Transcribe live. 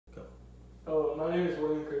Hello, my name is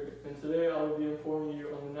William Craig, and today I will be informing you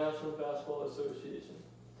on the National Basketball Association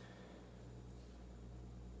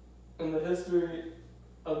and the history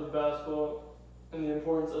of the basketball and the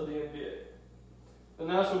importance of the NBA. The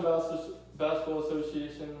National Basketball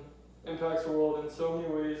Association impacts the world in so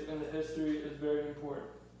many ways, and the history is very important.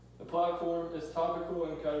 The platform is topical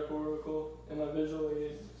and categorical, and my visual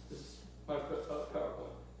aid is my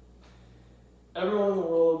PowerPoint. Everyone in the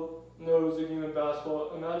world knows the game of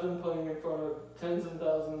basketball. Imagine playing in front of tens and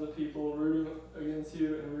thousands of people rooting against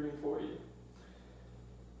you and rooting for you.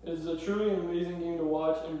 It is a truly amazing game to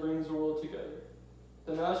watch and brings the world together.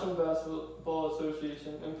 The National Basketball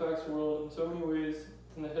Association impacts the world in so many ways,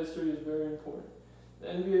 and the history is very important. The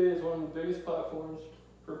NBA is one of the biggest platforms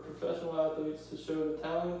for professional athletes to show the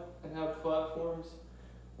talent and have platforms,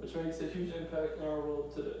 which makes a huge impact in our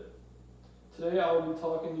world today. Today I will be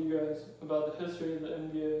talking to you guys about the history of the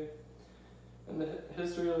NBA and the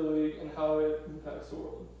history of the league and how it impacts the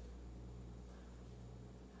world.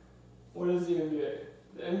 What is the NBA?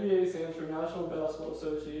 The NBA stands for National Basketball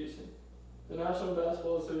Association. The National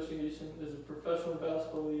Basketball Association is a professional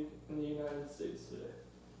basketball league in the United States today.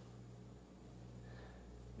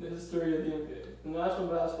 The history of the NBA. The National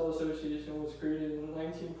Basketball Association was created in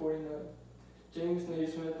 1949. James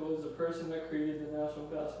Naismith was the person that created the National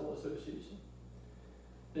Basketball Association.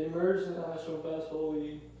 They merged the National Basketball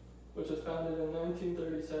League, which was founded in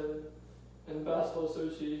 1937, and the Basketball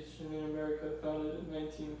Association in America, founded in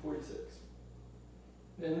 1946.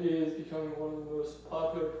 The NBA is becoming one of the most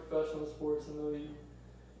popular professional sports in the league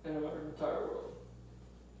in our entire world.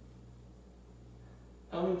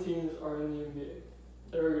 How many teams are in the NBA?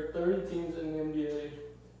 There are 30 teams in the NBA,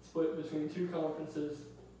 split between two conferences,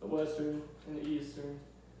 the Western and the Eastern,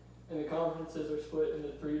 and the conferences are split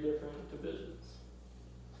into 3 different divisions.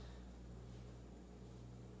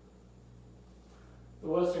 The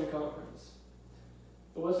Western Conference.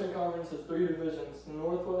 The Western Conference has 3 divisions: the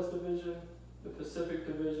Northwest Division, the Pacific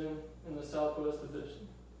Division, and the Southwest Division.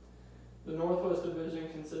 The Northwest Division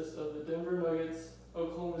consists of the Denver Nuggets,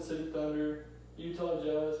 Oklahoma City Thunder, Utah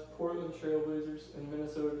Jazz, Portland Trail Blazers, and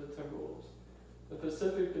Minnesota Timberwolves. The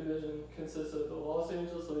Pacific Division consists of the Los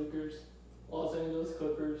Angeles Lakers, Los Angeles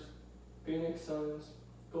Clippers, Phoenix Suns,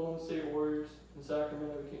 Golden State Warriors, and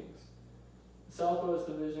Sacramento Kings. The Southwest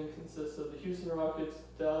Division consists of the Houston Rockets,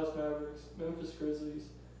 Dallas Mavericks, Memphis Grizzlies,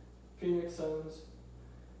 Phoenix Suns,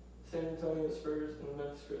 San Antonio Spurs, and the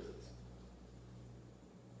Memphis Grizzlies.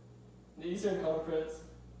 The Eastern Conference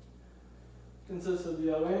consists of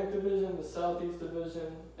the Atlantic Division, the Southeast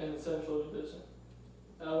Division, and the Central Division.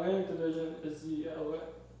 The Atlantic Division is the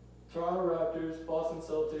Toronto Raptors, Boston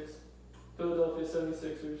Celtics, Philadelphia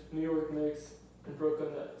 76ers, New York Knicks, and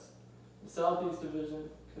Brooklyn Nets. The Southeast Division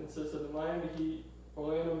consists of the Miami Heat,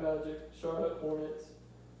 Orlando Magic, Charlotte Hornets,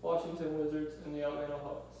 Washington Wizards, and the Atlanta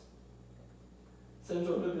Hawks.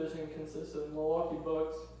 Central Division consists of Milwaukee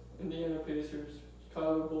Bucks, Indiana Pacers,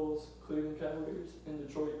 Chicago Bulls, Cleveland Cavaliers, and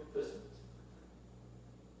Detroit Pistons.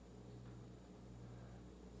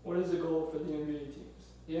 What is the goal for the NBA teams?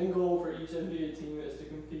 The end goal for each NBA team is to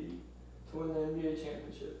compete to win the NBA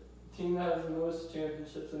championship. The team that has the most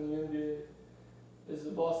championships in the NBA is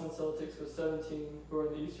the Boston Celtics with 17, who are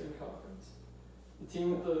in the Eastern Conference. The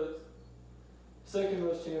team with the second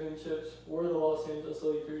most championships were the Los Angeles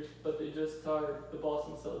Lakers, but they just tied the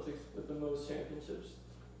Boston Celtics with the most championships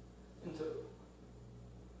in total.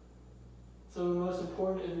 Some of the most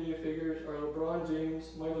important NBA figures are LeBron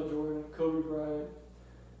James, Michael Jordan, Kobe Bryant,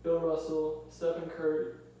 Bill Russell, Stephen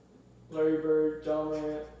Curry, Larry Bird, John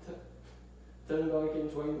Morant, Tim Duncan,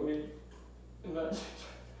 Dwayne Wade, and Magic.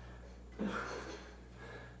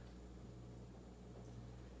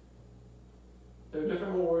 There are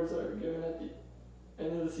different awards that are given at the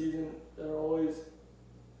end of the season that are always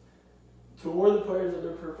to award the players of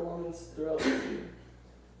their performance throughout the season.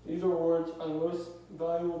 These awards are the most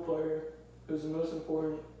valuable player, who's the most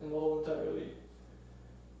important in the whole entire league.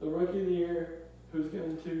 The Rookie of the Year, who's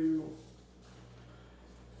given to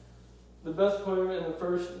the best player in their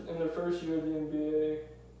first year of the NBA.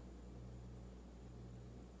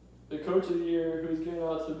 The Coach of the Year, who's given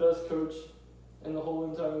out to the best coach in the whole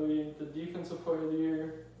entire league. The Defensive Player of the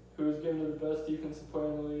Year, who is given to the best defensive player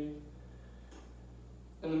in the league.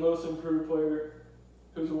 And the Most Improved Player,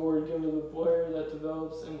 whose award given to the player that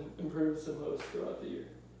develops and improves the most throughout the year.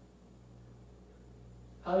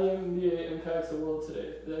 How the NBA impacts the world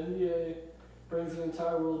today. The NBA brings the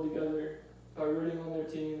entire world together by rooting on their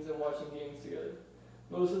teams and watching games together.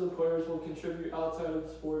 Most of the players will contribute outside of the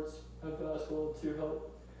sports of basketball to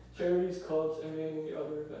help charities, clubs, and many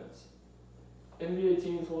other events. NBA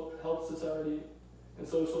teams will help society and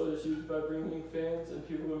social issues by bringing fans and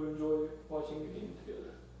people who enjoy watching the game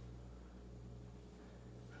together.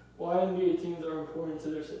 Why NBA teams are important to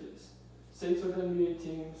their cities. States with NBA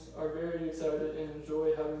teams are very excited and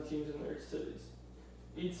enjoy having teams in their cities.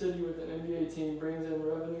 Each city with an NBA team brings in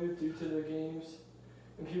revenue due to the games,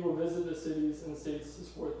 and people visit the cities and states to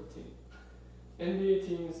support the team. NBA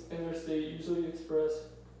teams in their state usually express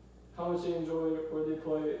how much they enjoy where they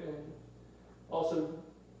play and also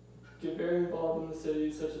get very involved in the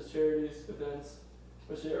city, such as charities, events,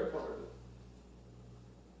 which they are a part of.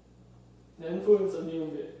 The influence of the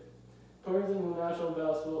NBA. Players in the National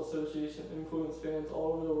Basketball Association influence fans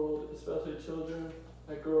all over the world, especially children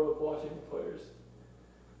that grow up watching the players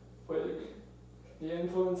play the game. The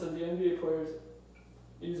influence of the NBA players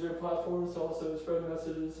use their platforms to also spread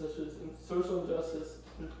messages such as social injustice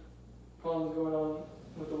and problems going on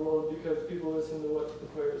with the world because people listen to what the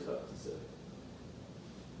players have to say.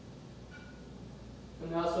 The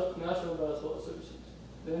National Basketball Association.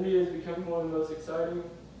 The NBA has become one of the most exciting,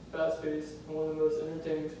 fast-paced, and one of the most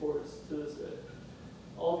entertaining sports to this day.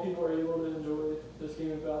 All people are able to enjoy this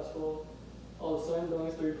game of basketball. All the slam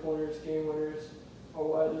dunks, three-pointers, game winners are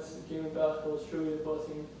why this game of basketball is truly a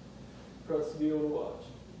blessing for us to be able to watch.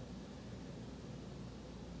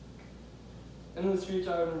 In this speech,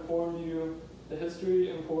 I have informed you the history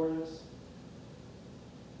and importance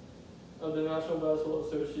of the National Basketball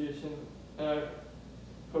Association, and I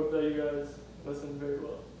hope that you guys listened very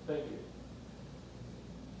well. Thank you.